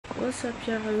What's up,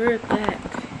 y'all? We're back.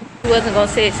 He wasn't gonna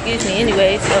say excuse me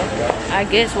anyway, so I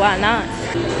guess why not?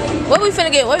 What we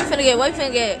finna get? What we finna get? What we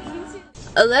finna get?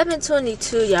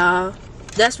 11:22, y'all.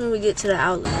 That's when we get to the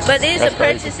outlet. But these are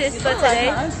purchases for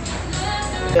today.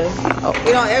 Oh,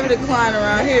 we don't ever decline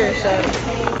around here, so.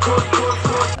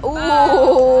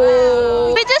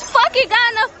 Ooh. We just fucking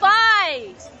got in a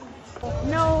fight.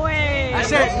 No way.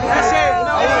 That's it. No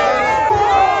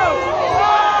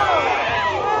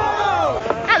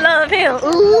I love him.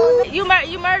 Ooh. You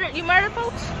murdered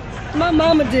folks? My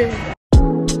mama did.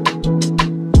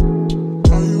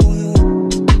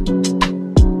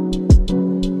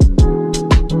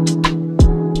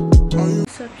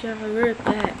 What's up, y'all? We're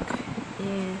back,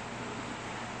 and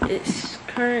it's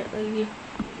currently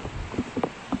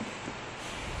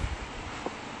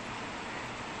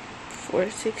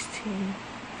 4:16,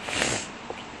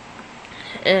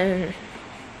 and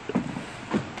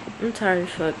I'm tired as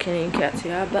fuck. Can't even catch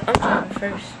y'all, but I'm trying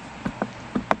first.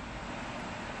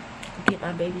 Get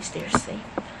my baby stairs safe.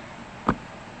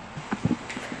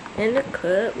 In the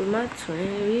club with my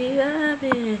twin, we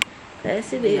vibing.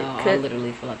 That's it. No, I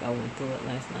literally feel like I went through it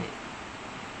last night.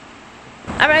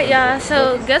 Alright, y'all,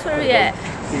 so guess where we at?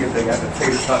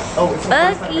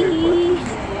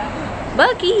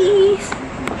 Buc-ee's.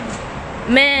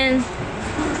 Man,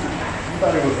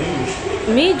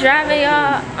 me driving,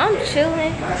 y'all, I'm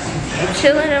chilling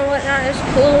and whatnot. It's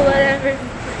cool, whatever.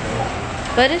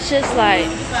 But it's just like,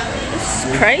 it's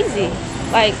crazy.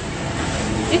 Like,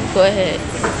 you can go ahead.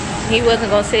 He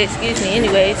wasn't gonna say excuse me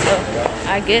anyway, so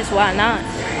I guess why not?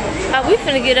 We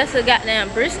finna get us a goddamn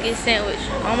brisket sandwich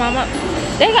on my mom.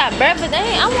 They got breakfast.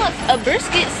 I want a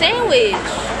brisket sandwich.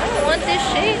 I don't want this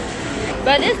shit.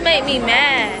 But this made me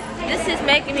mad. This is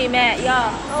making me mad,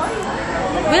 y'all.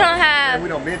 We don't have. We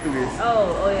don't been through this.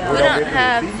 Oh yeah. We don't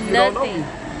have nothing.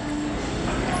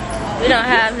 We don't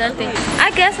have nothing.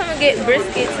 I guess I'm gonna get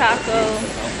brisket taco.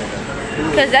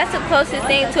 Cause that's the closest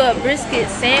thing to a brisket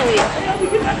sandwich.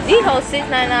 These whole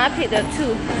 $6.99. I picked up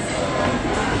two.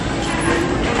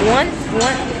 One.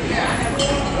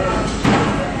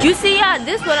 You see, y'all,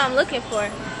 this what I'm looking for.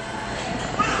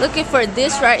 Looking for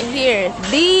this right here.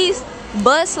 These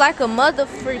bust like a mother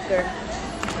freaker.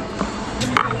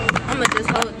 I'ma just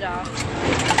hold y'all.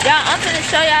 Y'all, I'm finna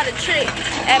show y'all the trick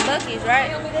at Buc-ee's,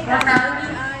 right?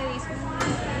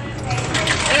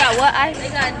 They got what ice? They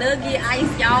got nugget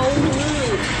ice, y'all.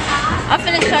 I'm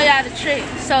finna show y'all the trick.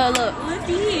 So look,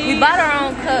 we bought our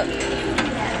own cup.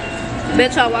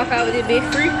 Bet y'all walk out with it big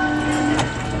free.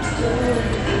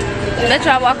 Bet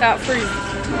y'all walk out free.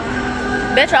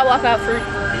 Bet y'all walk out free.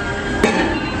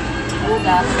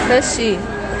 Let's see.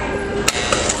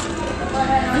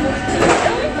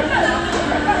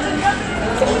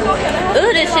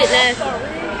 Ooh, this shit nasty.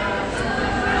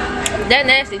 That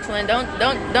nasty, twin.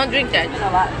 Don't drink that.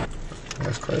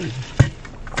 That's crazy.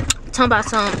 Talking about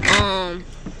some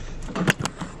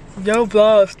Yo,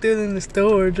 vlog still in the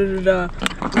store.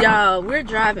 y'all, we're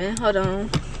driving. Hold on.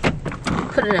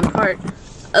 Put it in park.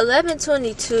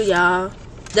 11:22, y'all.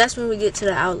 That's when we get to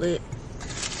the outlet.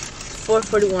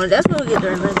 4:41. That's when we get to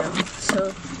Orlando.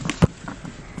 So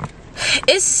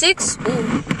it's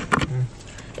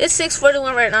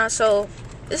 6:41 right now. So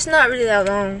it's not really that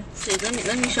long. See,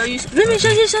 let me show you. Let me show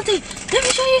you something.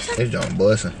 It's John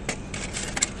Bussin'.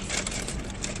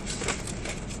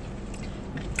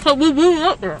 So we moving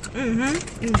up there.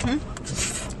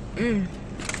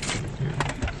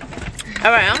 All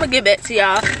right, I'm gonna get back to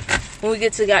y'all when we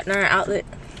get to Goddamn outlet.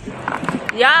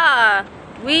 Y'all,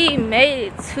 we made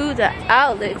it to the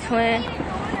outlet, twin.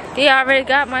 They already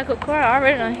got Michael Kors. I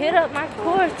already done hit up Michael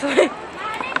Kors, twin.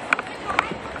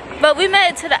 But we made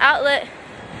it to the outlet.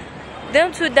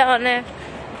 Them two down there.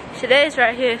 Today's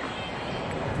right here.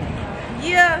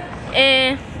 Yeah.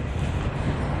 And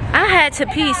I had to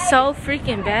pee so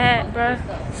freaking bad, bro.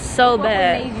 So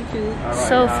bad.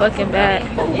 So fucking bad.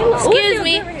 Excuse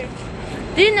me.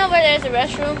 Do you know where there's a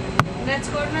restroom? That's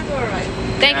door right.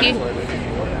 Thank you.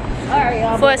 Alright,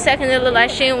 y'all. For a second, it looked like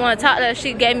she didn't want to talk to her.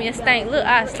 She gave me a stank. Look,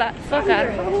 I slapped the fuck out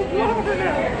of her.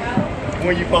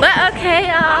 But okay,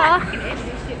 y'all.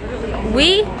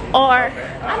 We are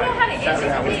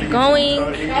going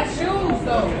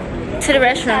to the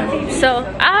restroom. So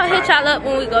I'll hit y'all up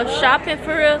when we go shopping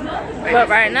for real. But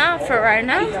right now,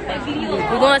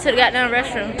 we're going to the goddamn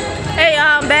restroom. Hey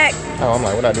y'all, I'm back. Oh, I'm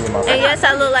like, what I do with my And yes,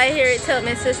 I look like Harriet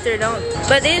Tubman's sister, don't.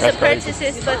 But these are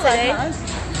purchases for today.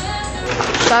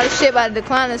 Saw the shit about to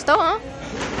decline the store, huh?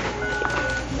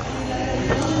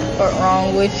 What's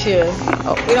wrong with you?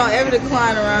 Oh, we don't ever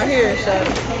decline around here, so.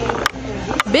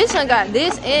 Bitch, I got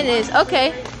this and this.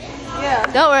 Okay. Yeah.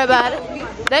 Don't worry about it.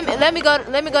 Let me go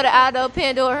to Aldo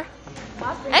Pandora.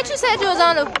 Ain't you said you was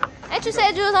on the? Ain't you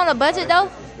said you was on a budget though?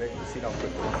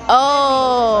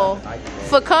 Oh,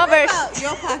 for Converse.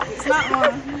 Your pockets, not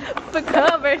mine. For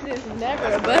Converse is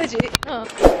never a budget. Baby,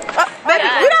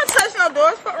 we don't touch no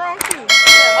doors. What's wrong with you?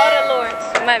 Oh the Lord.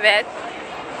 My bad.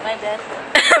 My bad.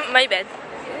 My bad.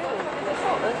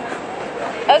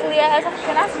 Ugly ass.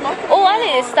 Can I smoke? Oh, I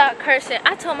didn't stop cursing.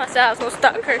 I told myself I was gonna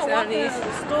stop cursing on these.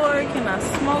 The store. Can I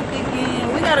smoke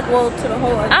again? We gotta go to the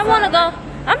whole. I wanna go.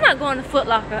 I'm not going to Foot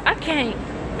Locker. I can't.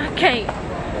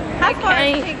 How far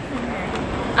is it from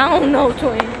here? I don't know,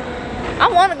 twin. I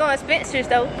wanna go in Spencer's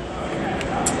though.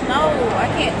 No, I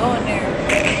can't go in there.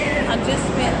 I just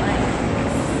spent like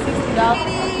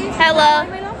 $60. Hello.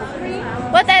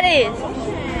 What that is?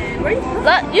 Where you from?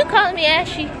 Look, you calling me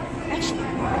Ashy?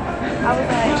 I was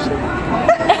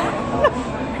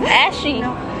like, Ashy.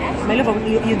 My love,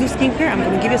 you do skincare? I'm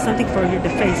gonna give you something for the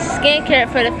face. Skincare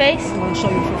for the face? I'm gonna show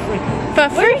you for free. For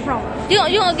free? Where you from?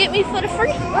 You gonna get me for the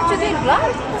free? what you did,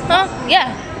 vlog? Huh?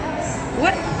 Yeah.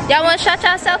 What? Y'all wanna shout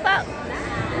yourself out?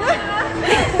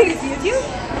 YouTube?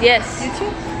 Yes.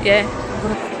 YouTube? Yeah.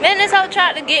 Man, this hoe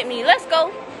tried to get me. Let's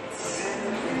go.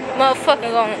 Motherfucker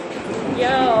going.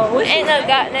 Yo, Ain't no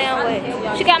goddamn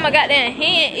way. She got my goddamn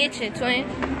hand itching, twin.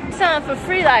 Something for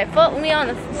free, like fuck with me on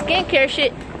the skincare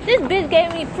shit. This bitch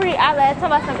gave me free eyelash. Talking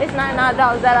about something, it's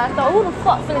 $99 that I thought. Who the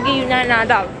fuck finna give you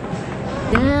 $99?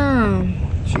 Damn.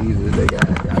 Jesus, they got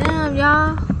it. Damn,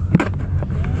 y'all.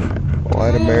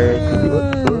 White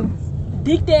American.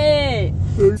 Addicted.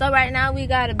 So right now we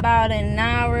got about an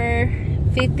hour,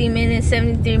 50 minutes,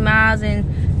 73 miles, and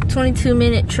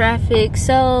 22-minute traffic.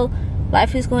 So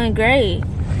life is going great.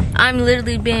 I'm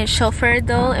literally being chauffeured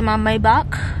though in my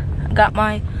Maybach. I got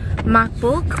my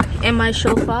MacBook and my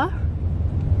chauffeur.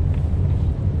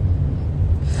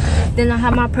 Then I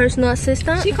have my personal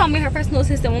assistant. She called me her personal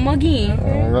assistant one more again.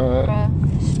 Alright.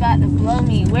 She's about to blow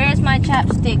me. Where's my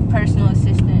chapstick personal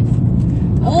assistant?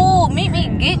 Ooh, meet me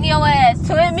getting your ass,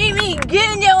 twin. Meet me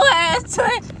getting your ass,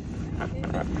 twin.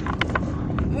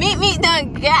 Meet me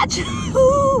done got you.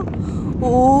 Ooh.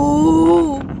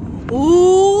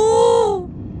 Ooh.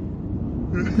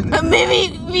 Mimi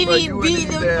beating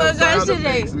the fuck out of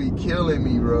today. Be killing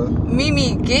me, bro.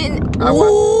 Mimi getting. I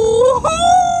Ooh.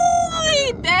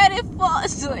 Daddy fuck,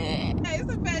 twin. Hey, it's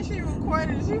the fact she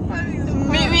recorded. She funny as fuck.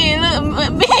 Mimi, look,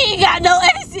 me ain't got no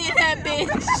AC in that bitch.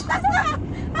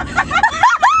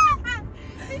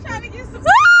 He trying to get some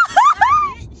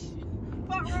bitch.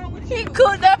 Fuck wrong with He you?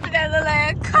 cooled up in that little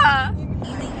ass car.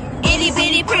 Itty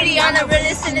bitty pretty on the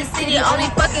realest in the city. Only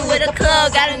fucking with a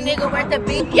club. Got a nigga worth a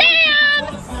big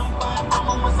yams.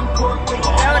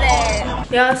 Throw that.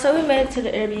 Y'all, so we made it to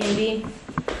the Airbnb.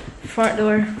 Front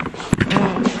door.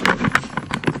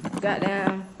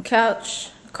 Goddamn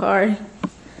couch, car,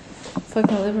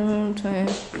 fucking living room, twin.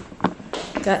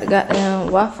 Got the goddamn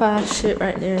Wi-Fi shit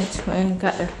right there, twin.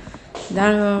 Got the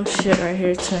dining room shit right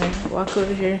here, twin. Walk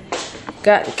over here.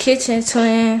 Got the kitchen,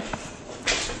 twin.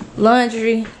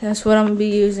 Laundry, that's what I'm gonna be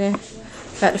using.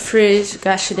 Got the fridge,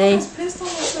 got Shade.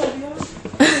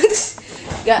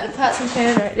 Got the pots and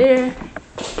pans right there.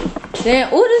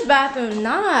 Then, ooh, this bathroom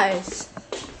nice.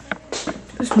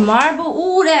 This marble,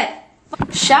 ooh, that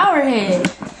shower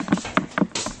head.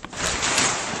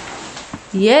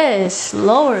 Yes,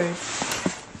 Lord.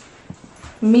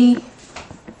 Me,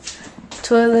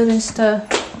 toilet and stuff.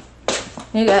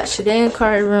 You got Shade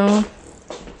card room.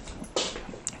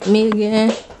 Me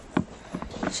again.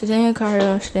 Shade card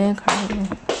room, Shade card room.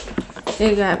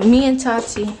 They got me and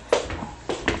Tati.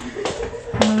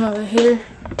 I'm over here.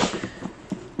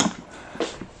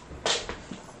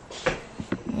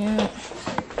 Yeah.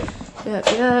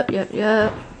 Yep.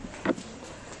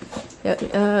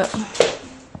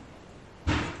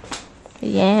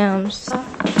 Yams.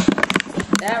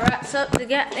 That wraps up the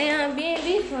goddamn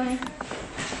B&B plan.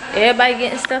 Everybody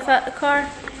getting stuff out the car.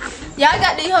 Y'all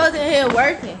got these hoes in here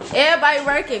working. Everybody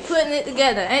working, putting it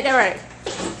together. Ain't that right?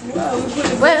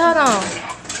 Wait, hold on.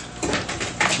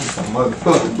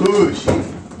 Motherfucking bullshit.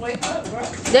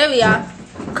 There we are.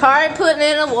 Car putting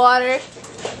in the water.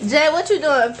 Jay, what you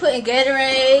doing? Putting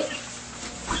Gatorade.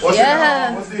 What's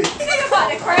Yeah. What's this?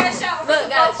 Look,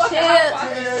 got chips.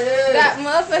 Got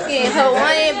motherfucking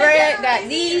Hawaiian bread. Got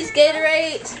these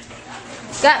Gatorades.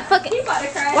 Got fucking.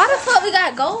 Why the fuck we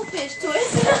got goldfish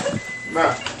twist?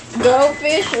 Nah.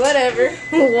 Goldfish, whatever.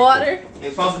 Water.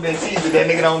 It's supposed to be seasoned. That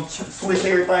nigga don't switch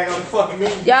everything on the fucking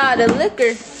menu. Y'all, the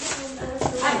liquor.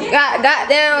 Got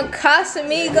goddamn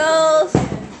Casamigos.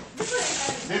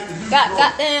 Got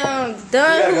goddamn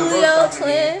Don Julio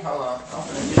twin.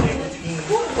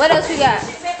 What else we got?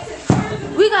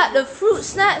 We got the fruit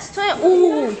snacks twin.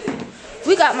 Ooh.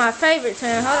 We got my favorite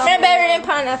twin. Hold on. Cranberry and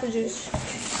pineapple juice.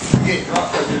 Get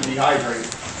drunk because you're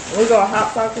dehydrated. We go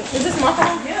Hot Pocket. Is this my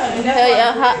phone? Yeah. Hell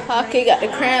yeah, Hot Pocket. Got the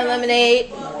cran lemonade.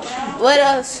 What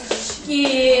else?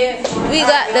 Yeah. We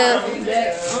got the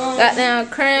goddamn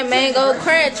cran mango,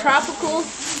 cran tropical.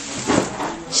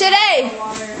 Shade.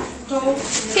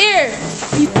 Here.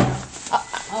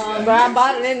 Bro, I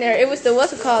bought it in there. It was the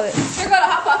what's it called? Here go the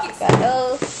Hot Pockets. Got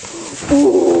those.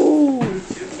 Ooh.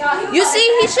 You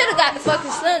see, he should have got the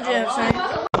fucking Slim Jim, son.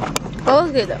 Oh,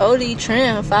 look at the OD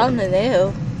trim, fountain of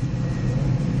hell.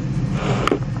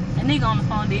 That nigga on the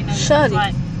phone didn't know.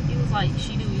 Shawty. He was like,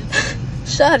 she do you.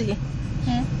 Shawty.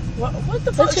 What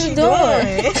the fuck What you she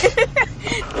doing?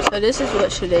 So this is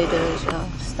what Shade does, y'all.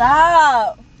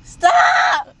 Stop.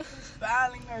 Stop.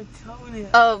 Filing her toenail.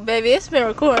 Oh, baby, it's been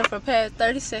recording for past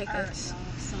 30 seconds.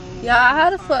 Y'all, how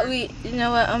the fuck we... You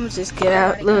know what? I'm gonna just get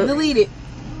out. Look. Delete it.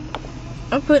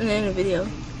 I'm putting it in the video.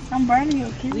 I'm burning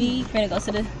your camera. We finna go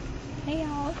to the... Hey,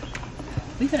 y'all.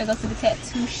 We finna go to the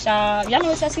tattoo shop. Y'all know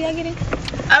what tattoo y'all getting?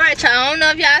 Alright, y'all. I don't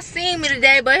know if y'all seen me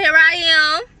today, but here I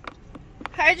am.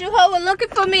 Heard you hoe were looking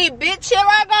for me, bitch. Here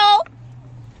I go.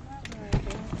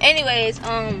 Anyways,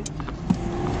 y'all,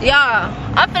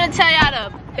 I'm finna tell y'all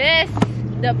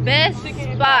the best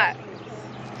spot.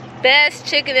 Best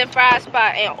chicken and fry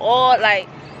spot in all, like,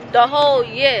 the whole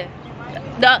year.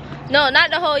 No, not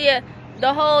the whole year.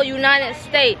 The whole United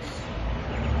States.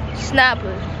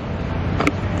 Snappers.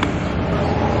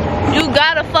 You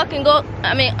gotta fucking go.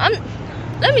 I mean,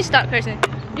 let me stop cursing.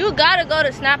 You gotta go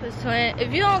to Snappers, twin.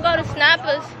 If you don't go to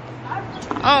Snappers,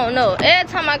 I don't know. Every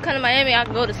time I come to Miami, I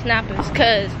go to Snappers,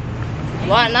 cause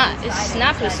why not? It's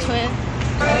Snappers, twin.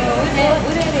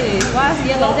 What it is? Why is it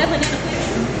yellow? Definitely.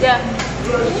 Yeah.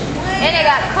 And they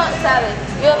got conch salad.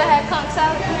 You ever had conch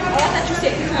salad? Oh, I thought you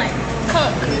said conch.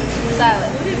 Conch salad.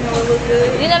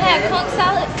 You never had conch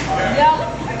salad? Y'all,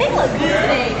 they look good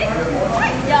today.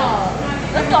 Y'all,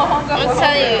 let's go home. I'm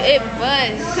telling you, it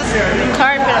buzzed.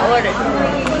 Card for the order.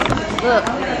 Look.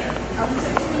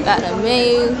 Got the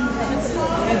menu.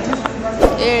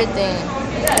 Everything.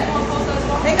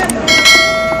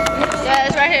 Yeah,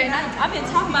 it's right here. I've been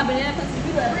talking about banana pussy.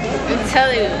 I'm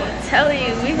telling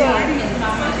you, we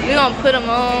gonna put them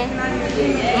on.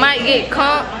 Might get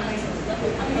conch.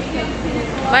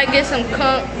 Might get some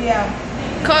conch. Yeah.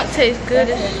 Conch tastes good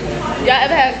as shit. Y'all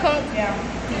ever had conch? Yeah.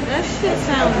 That shit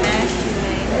sounds nasty,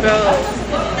 man. Bro,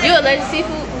 you allergic to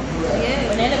seafood?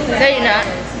 Yeah. No, you're not.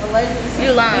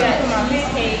 You lying.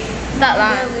 Stop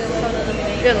lying.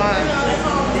 You're lying.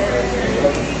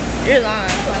 You're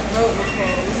lying.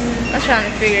 I'm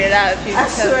trying to figure it out if you I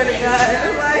swear to God.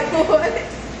 I'm like, what? Let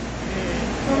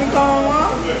me call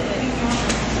mom.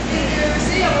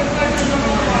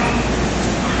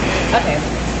 Okay.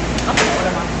 I'm gonna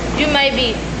order mine. You may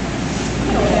be.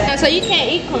 So you can't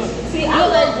eat conch. See, I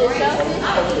love this stuff. I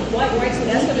eat white rice, so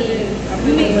that's what it is.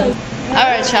 We make some.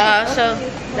 Alright, y'all. So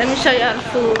let me show y'all the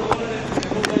food.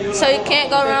 So you can't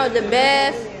go wrong with the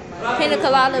best pina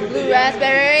colada blue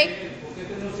raspberry.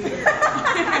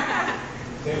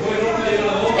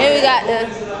 And we got the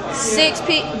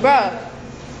 6-piece, bro.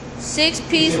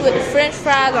 6-piece with the French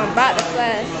fries on bottom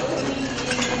flash.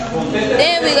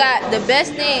 Then we got the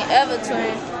best thing ever,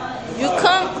 twin. You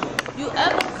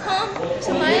ever come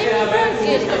to Miami, bro?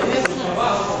 Get it.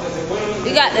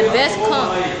 We got the best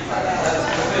conch.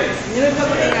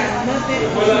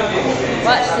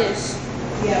 Watch this.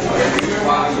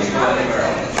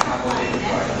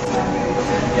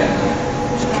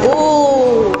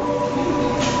 Ooh.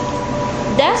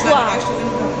 That's why.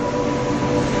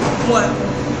 What?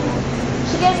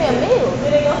 She gave me a meal.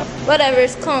 Whatever,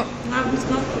 it's conch.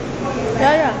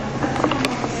 Yeah.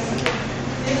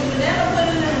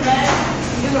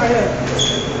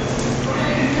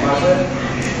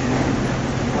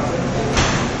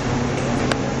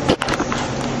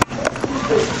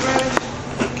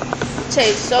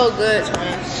 Tastes so good,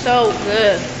 man. So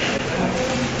good.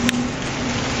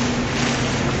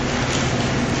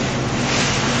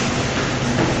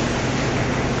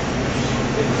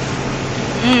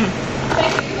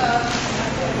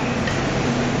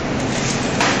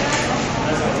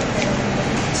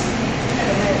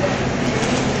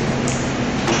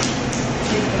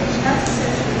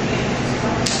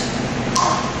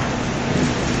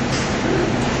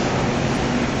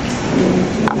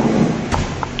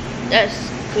 That's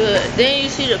good. Then you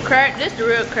see the crack. This the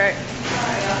real crack.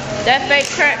 That fake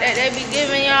crack that they be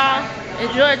giving y'all in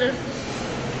Georgia.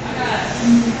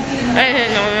 I ain't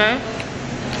hitting no man.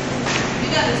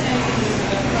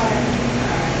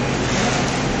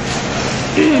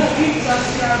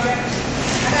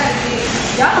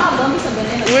 Y'all love me some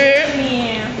banana.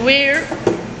 Weird.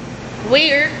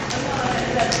 Weird.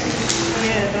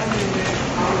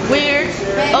 Weird.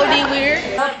 OD weird.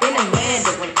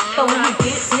 So when you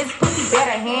get this pussy,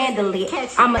 better handle it.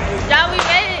 Y'all, we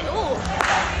made it. Ooh.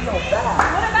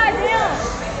 What about him?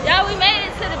 Y'all, we made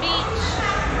it to the beach.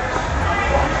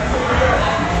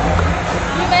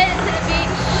 We made it to the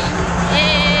beach.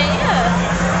 And yeah.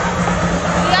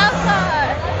 We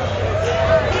outside.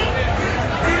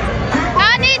 I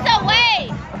need to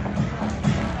wait.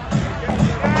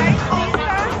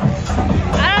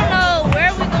 I don't know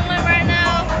where we're going right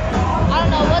now. I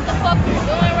don't know what the fuck we're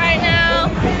doing right now.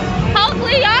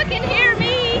 Hopefully y'all can hear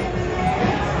me.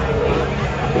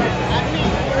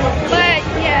 But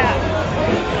yeah.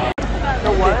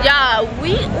 Yeah,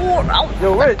 we are outside. Yo,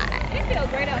 Rich. It feels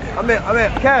great outside. I'm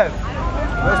in, Kev.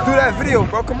 Let's do that video,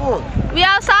 bro. Come on. We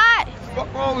outside?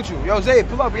 What's wrong with you? Yo, Zay,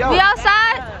 pull up. We out. We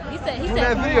outside? He said Do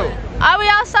that video. Are we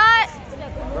outside?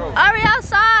 Bro. Are we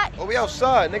outside? Oh, we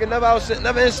outside. Nigga, never outside,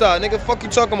 never inside. Nigga, fuck you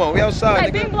talking about. We outside, Hey,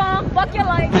 nigga. bing bong, fuck your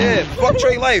life. Yeah, fuck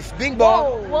Trey life. Bing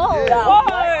bong. Whoa.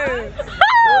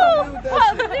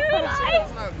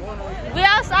 We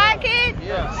outside, kid?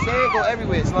 Yeah, sand go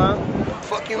everywhere, slime.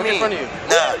 Fuck you mean? in front of you.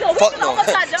 Nah, Yo, fuck we no.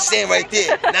 gonna jump Stand right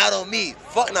there. Not on me.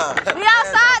 Fuck nah. We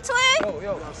outside, twin?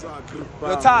 Yo,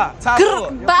 Ty,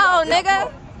 Bow,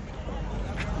 nigga.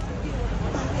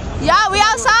 Y'all, we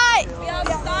outside? We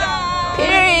outside.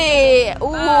 Period.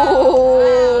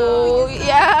 Ooh,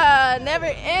 yeah. Never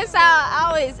inside,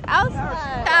 always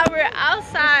outside. Yeah, we're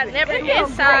outside, never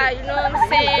inside. You know what I'm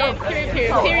saying?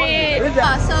 Period.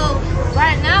 So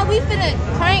right now we finna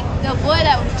prank the boy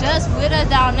that was just with us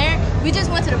down there. We just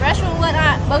went to the restroom and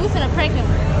whatnot, but we finna prank him.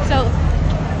 So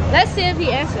let's see if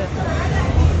he answers.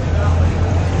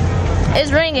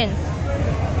 It's ringing.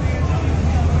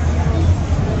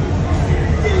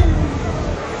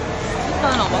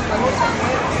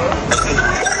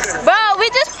 Bro, we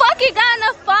just fucking got in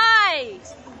a fight.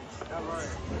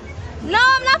 No,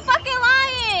 I'm not fucking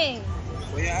lying.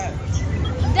 Where you at?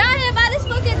 Down here by this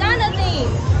fucking diner thing.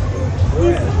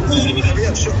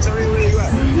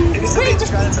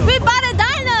 We bought a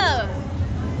diner.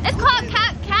 It's called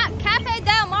Cafe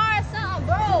Del Mar or something,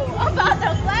 bro. I'm about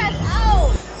to flash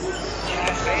out.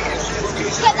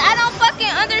 Cause I don't fucking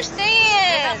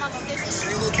understand.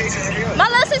 My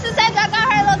little sister said I got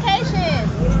her location.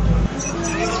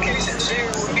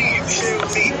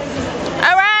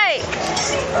 All right.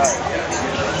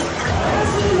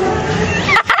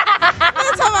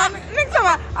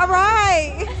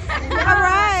 All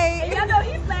right. Y'all know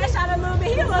he flashed out a little bit.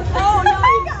 He looked cold.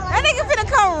 That nigga finna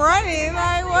come running.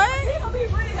 Like, what? He gonna be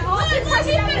running the whole thing. He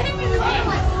finna hit me with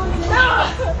no.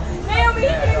 Naomi, he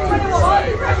finna hit me with all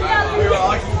the personality.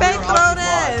 Fake throw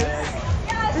that.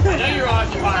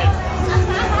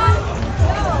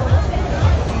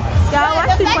 Y'all, why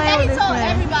she playing with this told man?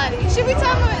 everybody. Should we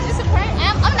tell them it's a prank?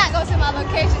 I'm not gonna tell my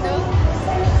location though.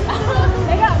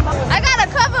 I gotta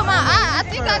cover my eye. I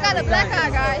think I got a black eye,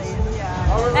 guys.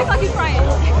 Act like he's crying.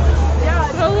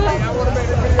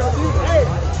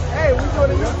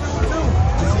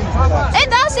 It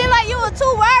don't seem like you were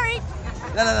too worried.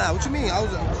 Nah. What you mean?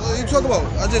 What are you talking about?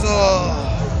 I just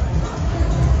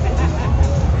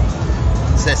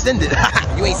said send it.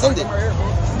 You ain't send it.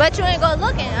 But you ain't go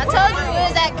looking. I told you it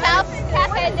was at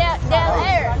Cafe Del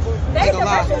Air. I ain't gonna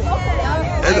lie.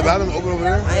 There's a bathroom open over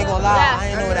there. I ain't gonna lie. I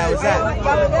ain't know where that was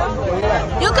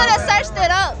at. You could have searched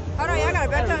it up. Hold on, y'all gotta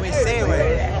back up. Wait, say it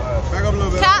right. Back up a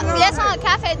little bit. That's on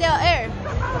Cafe Del Air.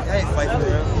 I ain't fighting for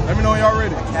real. Let me know when y'all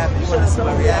ready. You wanna see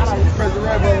my reaction? Press the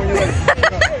red button when you're ready.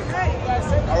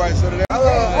 Alright, so today.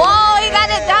 Whoa, he got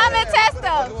a diamond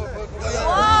tester.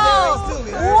 Whoa.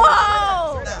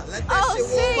 Oh,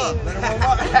 shit.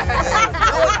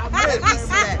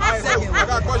 I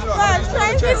got a question.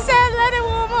 Tracy said let it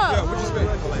warm up. Yeah, what you spend?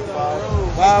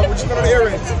 What you spend on the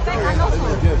earrings?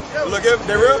 Look, if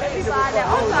they're real, we're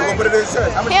gonna put it in the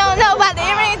chest. He don't know about the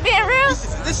earrings being real?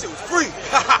 This shit was free.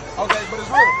 Okay, but it's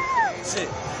real. Shit.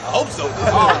 I hope so.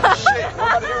 Oh, shit.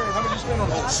 What about the earrings? How much you spend on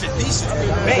them? Oh, shit. These shit be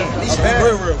man. These shit be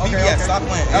real. BBS. Stop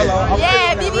playing. Hello.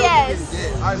 Yeah, BBS.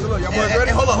 Alright, so look, y'all boys ready?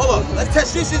 Hey, hold on. Let's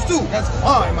test these shits too. That's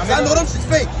fine, my nigga. I know them shit's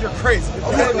fake. You're crazy.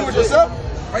 Okay, do it yourself?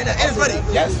 Right now, and it's ready.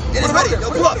 Yes. It is ready. Yo,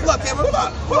 pull up, camera. Pull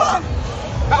up.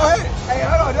 Go ahead. Hey,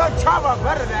 hold on. Don't try my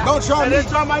brother now. Don't try me.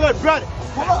 Try my little brother.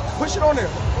 Pull up. Push it on there.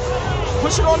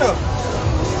 Push it on there.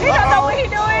 He don't know what he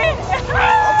doing.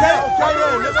 Okay.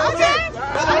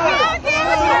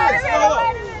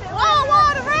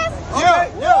 Whoa, the rest? Yeah.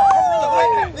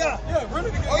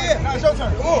 Really? Oh, yeah. It's your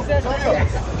turn. Come on. Come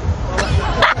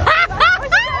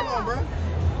on, bro.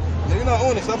 You're not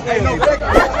on it. Stop Hey, playing. no, take it.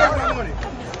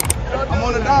 I'm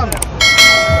on the diamond.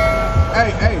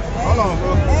 Hey, hold on,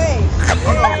 bro. Hey. Yo,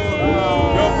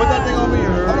 put that thing on me.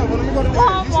 Hold on, let me go to the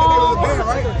band. You said they was a band,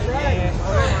 right?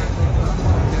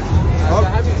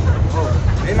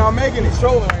 They not making it.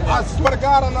 Trolling. I swear to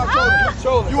God, I'm not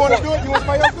trolling. You want to do it? You want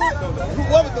somebody else to do it?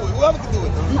 Whoever do it. Whoever can do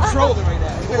it. You trolling right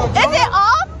now. Is it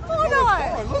off? Hold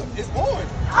on. Look, it's on.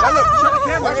 Now look, show the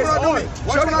camera. Watch when I do it.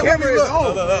 Watch when I do it. Look.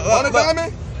 On the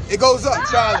diamond, it goes up.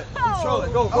 Charlotte. Control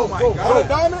it. Go. On the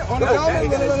diamond.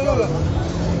 Look.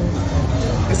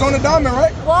 It's on the diamond,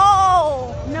 right?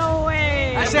 Whoa. No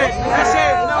way. That's it.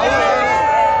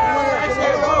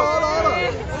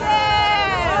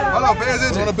 Hold on, pay attention.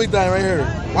 It's on the big diamond right here.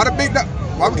 Why the big diamond?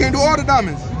 Why we can't do all the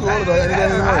diamonds? You do all of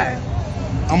that.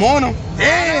 I'm on them.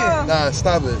 Damn. Nah,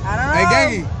 stop it. Hey,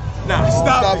 Gangy. Nah,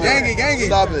 stop it. Gangy.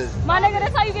 Stop it. My nigga,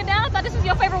 that's how you get down? I thought this was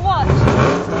your favorite watch.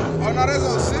 Oh, no, that's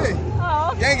on shit.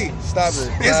 Oh, okay. Gangy. Stop it.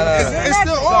 It's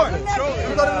still on. Let me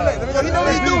go to the next.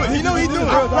 He know what he's doing.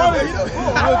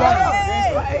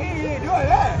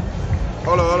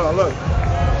 Hold on, look.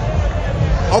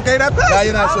 Okay, that passed. Nah,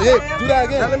 you're not. So yeah, do that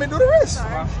again. Now let me do the rest.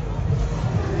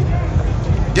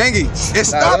 Gangy, it's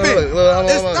stopping.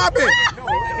 It's stopping.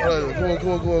 Come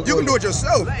on. You can do it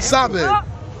yourself. Stop it.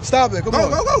 Stop it. Come on.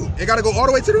 Go. It gotta go all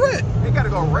the way to the red. It gotta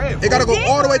go red. It gotta go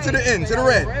all the way to the end, to the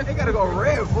red. It gotta go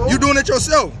red, bro. You doing it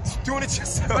yourself. You doing it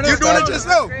yourself. You doing it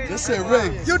yourself. This shit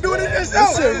rigged. You doing it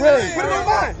yourself. This shit rigged. Put it on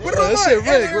mine. Put it on mine. This shit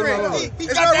rigged. He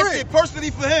got that shit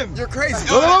personally for him. You're crazy.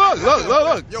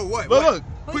 Look. Yo, what? Look.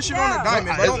 Push it on the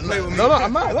diamond, but don't play with me. No,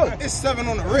 I'm not. Look. It's 7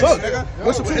 on the wrist, Look. nigga.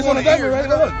 It's on the diamond, right?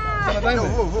 Look. It's on the diamond.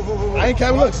 I ain't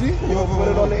capping. Look, see? Put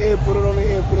it on the end. Put it on the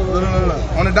end.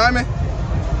 On the diamond?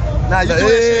 Nah, you do that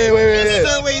shit. Wait. It's the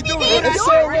same way you do it. It's the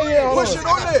same way, yeah. Push it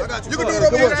on there. You can do it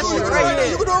over here. That shit right there.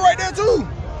 You can do it right there too.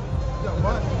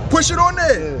 Push it on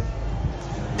there.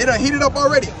 It done heated up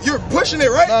already. You're pushing it,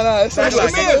 right? Nah, it's something wrong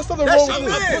with this.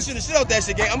 I'm pushing the shit out that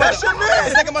shit, gang. It's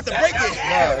like I'm about to break it.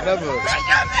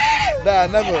 Nah,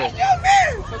 never.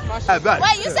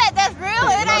 Wait, you said that's real?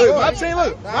 It ain't. Look, my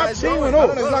chain went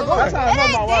off. That's how I know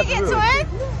my watch Dig is into real. it.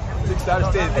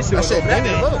 That shit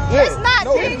dinging. It's not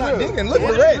No, it's not dinging. Look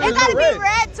at red. It gotta be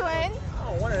red, twin.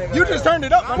 You just turned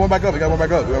it up. One back up. You got one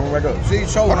back up. See,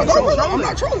 trolling. I'm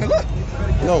not trolling. Look.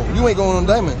 No, you ain't going on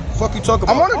diamond. Fuck you talking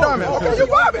about. I'm on the diamond. Okay, you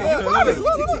vibing.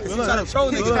 Look.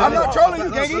 I'm not trolling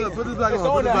you, Gangy. Put this back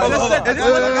on.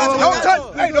 Don't touch.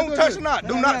 Hey, don't touch that.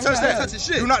 Do not touch that.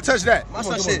 Do not touch that. That's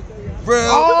that shit. Bro. Wait.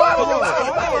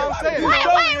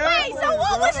 So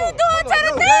what was you doing to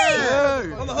the thing?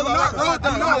 Do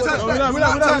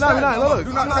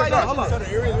not touch that.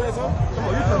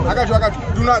 I got you.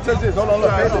 Do not touch this. Hold on,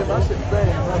 look. How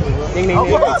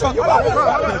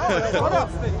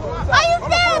you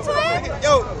feel, twin?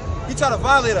 Yo, he tried to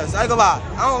violate us. I ain't gonna lie.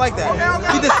 I don't like that.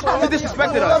 He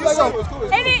disrespected us.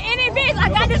 Any bitch, I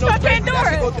got this for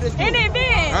Pandora. Any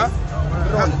bitch. Huh?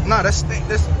 Nah, it ain't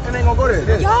gonna go there.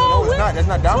 Yo, That's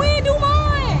not down. twin, do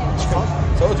mine.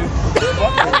 Told you.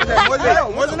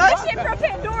 Wasn't that? Shit for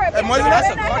Pandora. That's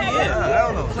a funny I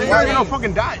don't know. Why you no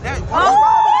fucking die? Damn, what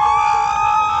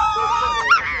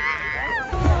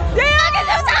is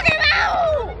you talking about?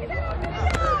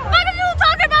 What is you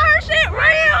talking about? Her shit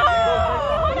real.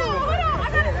 Hold on.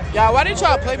 Yeah, why didn't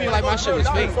y'all play me like my shit was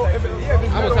fake? I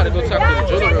was trying to go talk to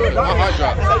the jeweler. My heart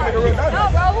dropped.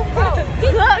 No, bro.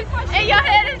 Look, and your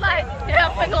head is like, yeah,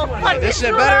 I'm gonna fuck This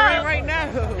shit better ring right now.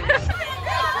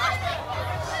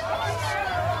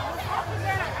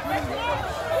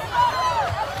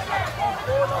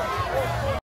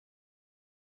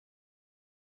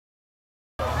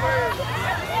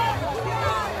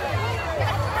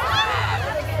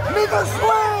 Nigga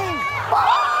swing!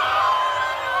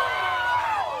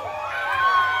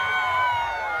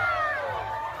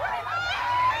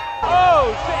 Oh,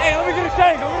 shit. Hey, let me get a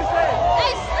shake.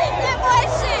 Hey, sleep that boy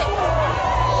shit.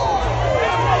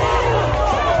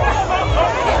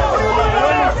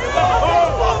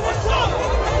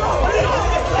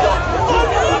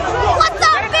 What's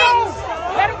up, bitch?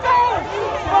 Let him go.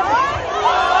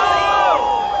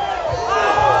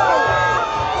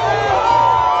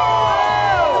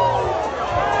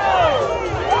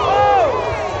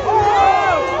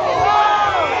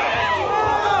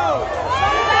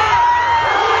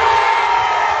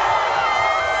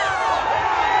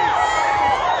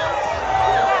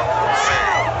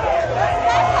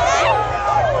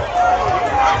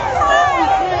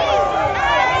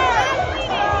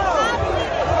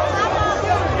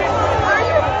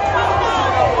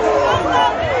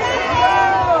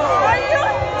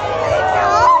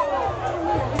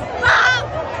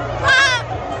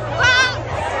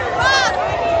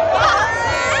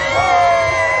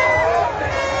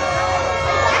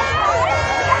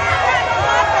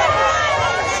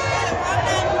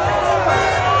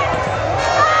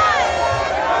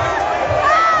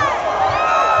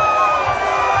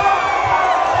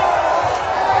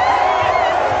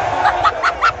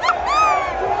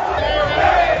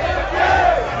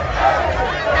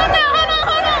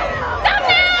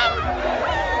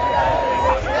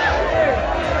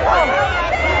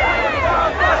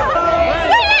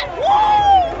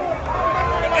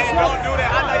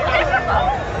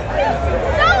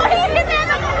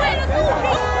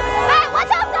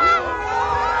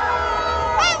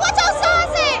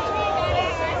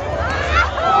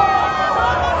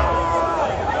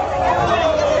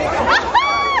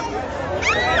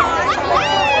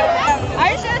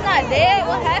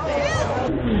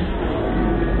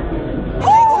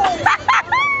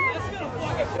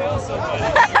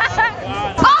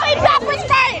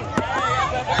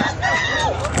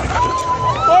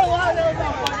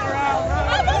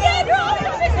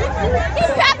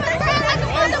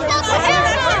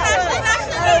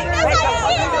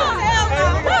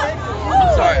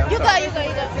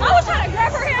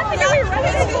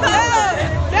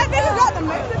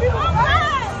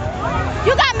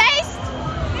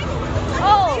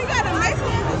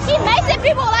 punching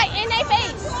people like in their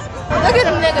face. Look at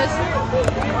them niggas.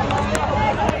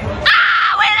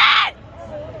 Ah, win it!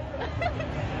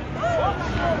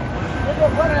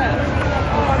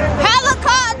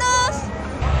 Helicopters.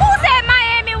 Who said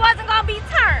Miami wasn't gonna be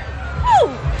turned? Who?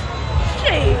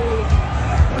 Shit.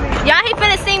 Y'all, he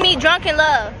finna sing me Drunk in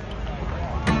Love.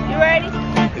 You ready?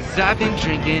 Cause I've been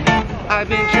drinking.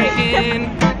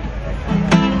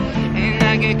 And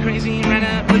I get crazy right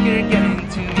up, look at getting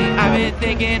to me. I've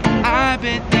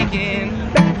been thinking,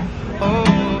 oh,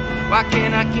 why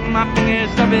can't I keep my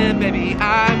fingers up it, baby?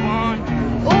 I want you.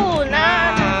 Ooh,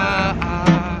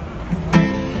 nah.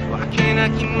 Why can't I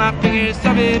keep my fingers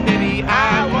up it, baby?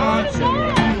 I want you.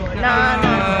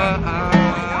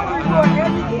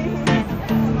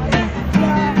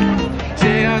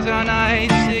 Cigars on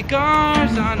ice,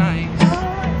 cigars on ice.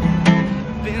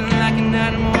 Feeling like an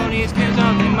animal, these kids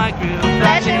all in my grill.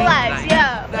 Flashing lights,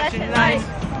 yeah. Flashing lights.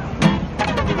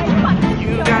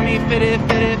 You got me fitted,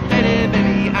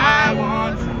 baby. I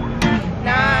want you.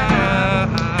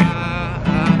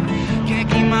 Can't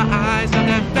keep my eyes on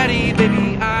that fatty,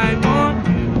 baby. I want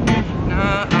you.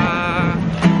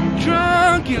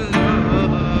 Drunk in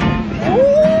love.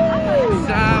 Cause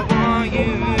I want you.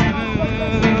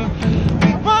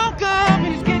 We woke up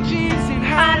in his kitchen saying,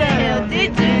 how the hell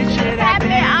did this shit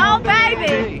happen? Oh,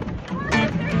 baby.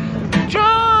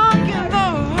 Drunk in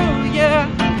love, yeah.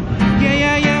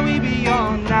 Yeah, we be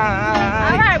all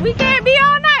night. Alright, we can't be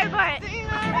all night, but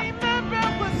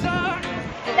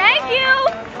thank you.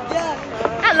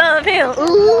 I love him.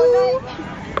 Ooh.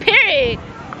 Period.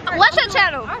 What's your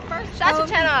channel? Shout your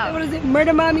channel out. What is it?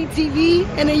 Murder Mommy TV.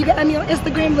 And then you got me on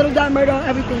Instagram, little.murder on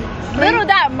everything.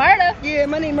 Little.murder? Yeah,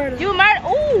 my name Murder. You murder?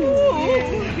 Ooh.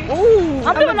 Yeah. Ooh.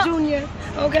 I'm a junior.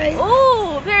 Okay.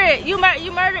 Ooh, period. You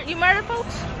murder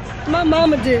folks? My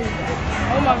mama did.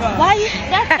 Oh my god. Why you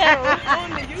that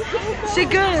She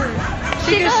good.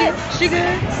 She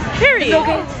good. Period.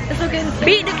 It's okay to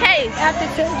beat the case. After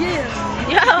 10, yeah.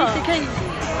 Yo. Beat the case.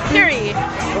 Period.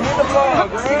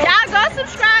 Y'all go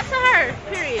subscribe to her.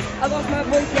 Period. I lost my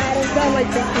voice, y'all. I don't sound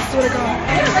like that. I swear to God.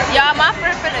 Y'all, my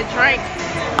friend finna drink.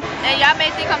 And y'all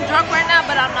may think I'm drunk right now,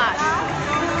 but I'm not.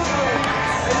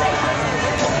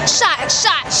 Shot.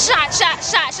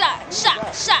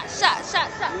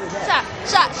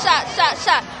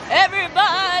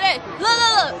 Everybody,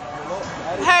 look.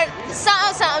 Heard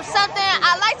something.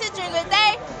 I like to drink a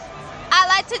day.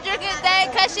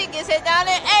 Cause she gets it down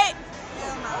at 8.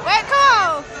 Wait, come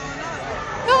on.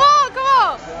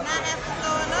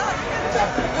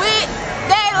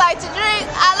 They like to drink.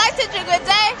 I like to drink a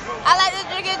day.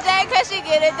 Cause she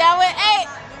get it down with 8.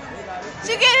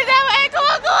 She get it down with 8. Come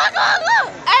on, look.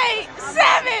 8,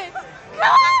 7. Come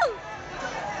on.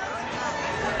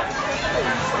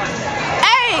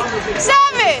 8,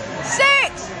 7,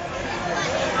 6.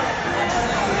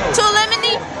 2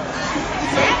 lemony.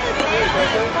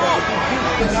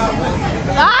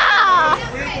 Ah!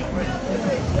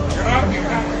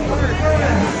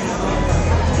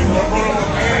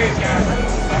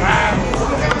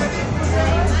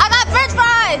 I got french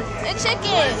fries and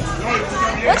chicken.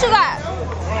 What you got?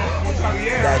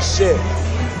 That shit.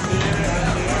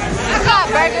 I got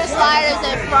burger sliders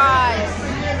and fries.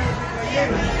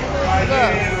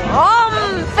 Look.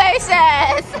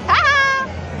 Faces.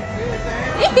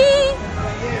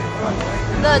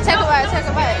 Look, take a bite.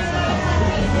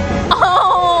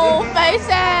 Oh, faces.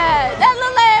 That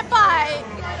little leg bite.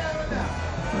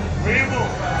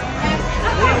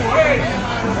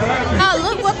 Now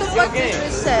look what the fuck this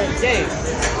bitch says.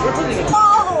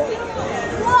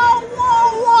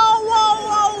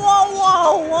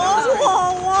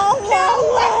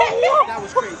 That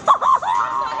was crazy.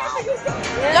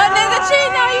 Yo, nigga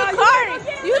cheating on you, Cardi.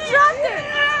 You dropped it.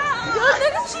 Yo,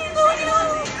 nigga cheating on you.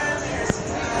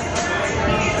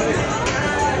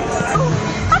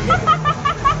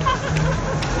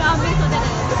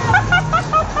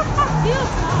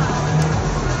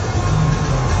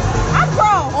 I'm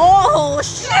grown. Oh,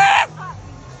 shit.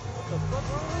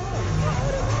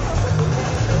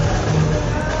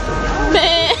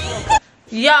 Man.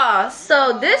 Y'all,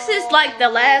 so this is like the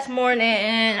last morning,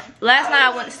 and last night I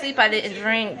went to sleep, I didn't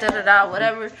drink,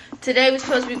 whatever. Today we're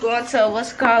supposed to be going to,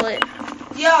 what's it called?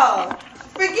 Y'all,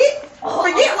 forget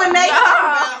when they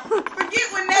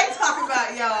talk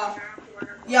about y'all.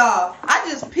 Y'all, I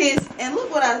just pissed, and look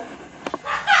what I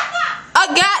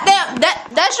goddamn,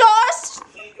 that's yours?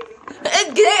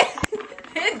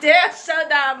 It damn shut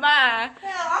down mine.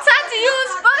 Tati, you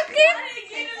was fucking?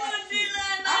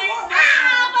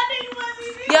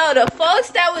 Yo, the folks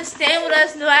that was staying with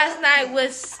us last night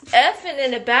was effing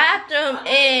in the bathroom,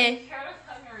 and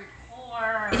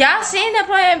y'all seen the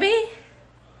Plan B?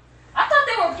 I thought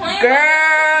they were playing.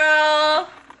 Girl.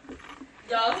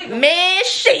 Man,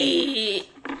 shit.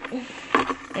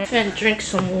 I'm finna drink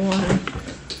some water.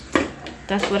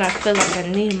 That's what I feel like I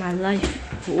need in my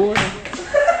life. Water.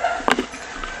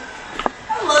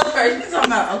 I love her. She's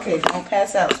talking about, okay, don't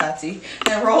pass out, Tati.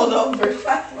 And rolled over.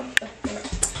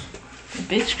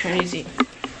 Bitch crazy.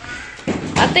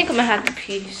 I think I'm gonna have to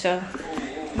pee, so.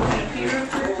 Yeah.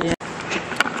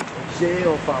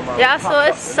 Y'all, so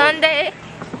it's Sunday.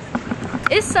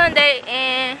 It's Sunday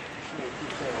and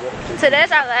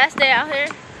today's our last day out here.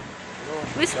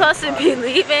 We're supposed to be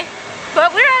leaving,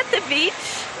 but we're at the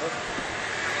beach.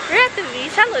 We're at the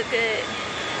beach. I look good.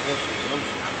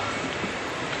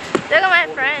 Look at my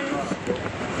friends.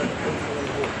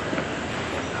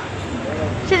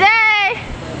 Today,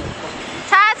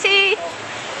 Tati.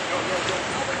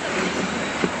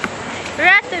 We're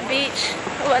at the beach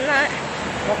or whatnot.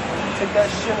 Take that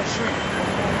shit in the street.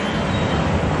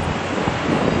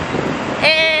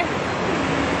 And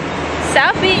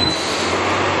South Beach.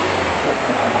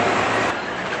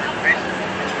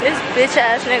 This bitch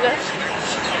ass nigga.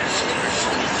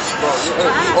 But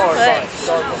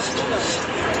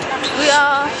we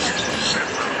all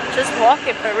just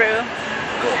walking for real.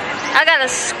 I got a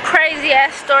crazy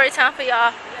ass story time for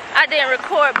y'all. I didn't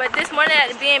record, but this morning at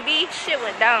the B&B, shit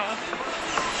went down.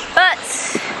 But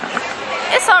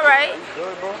it's alright,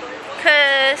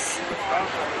 cause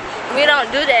we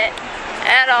don't do that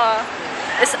at all.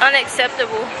 It's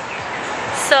unacceptable.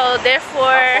 So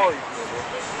therefore,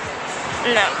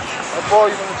 no.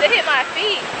 They hit my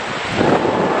feet.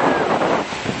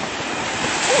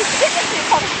 Ooh, shit, that shit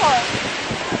caught apart.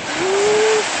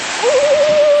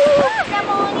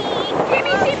 Give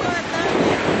me people.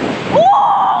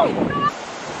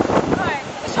 Alright,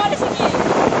 let's try this again.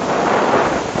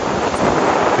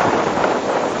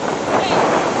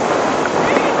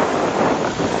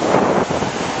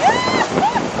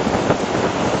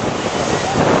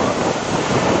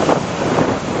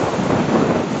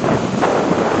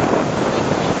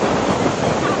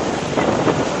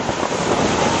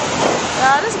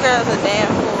 Nah, this girl's a damn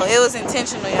fool. It was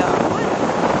intentional, y'all.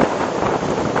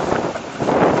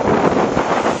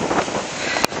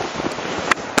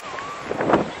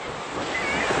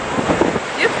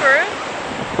 You for real?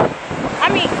 I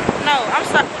mean, no, I'm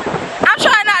sorry. I'm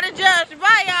trying not to judge.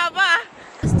 Bye, y'all. Bye. I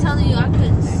was telling you I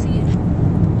couldn't see it.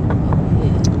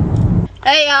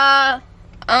 Hey, y'all.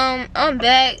 I'm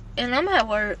back and I'm at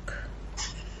work.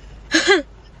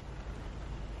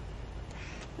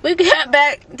 We got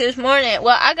back this morning.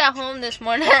 Well, I got home this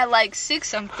morning at like 6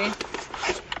 something.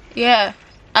 Yeah,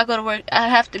 I go to work. I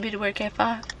have to be to work at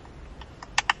 5.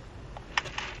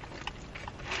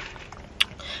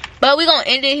 But we gonna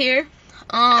end it here.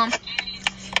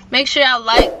 Make sure y'all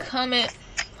like, comment.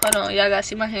 Hold on, y'all gotta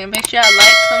see my hand. Make sure y'all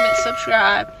like, comment,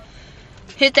 subscribe.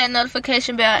 Hit that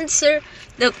notification bell. Answer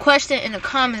the question in the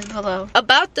comments below.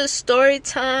 About the story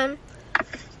time.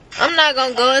 I'm not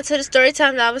gonna go into the story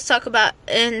time that I was talking about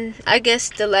in, I guess,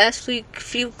 the last week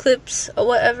few clips or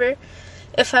whatever.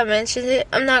 If I mentioned it,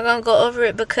 I'm not gonna go over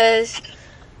it because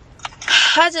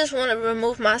I just want to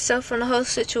remove myself from the whole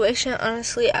situation.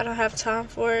 Honestly, I don't have time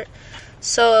for it.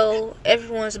 So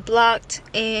everyone's blocked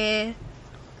and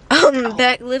I'm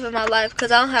back living my life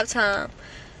because I don't have time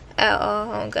at all.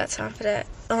 I don't got time for that.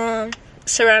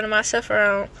 Surrounding myself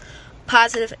around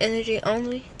positive energy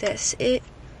only. That's it.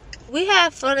 We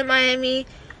had fun in Miami.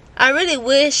 I really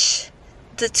wish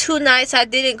the 2 nights I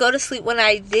didn't go to sleep when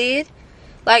I did,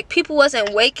 like, people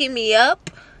wasn't waking me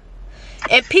up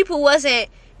and people wasn't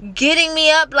getting me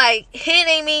up, like,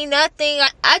 hitting me, nothing.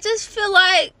 I just feel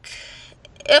like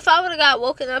if I would have got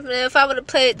woken up and if I would have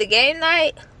played the game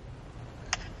night,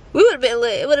 we would have been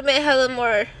lit. It would have been hella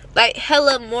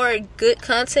more good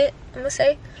content, I'm gonna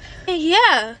say. And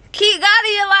yeah, keep God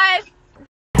in your life.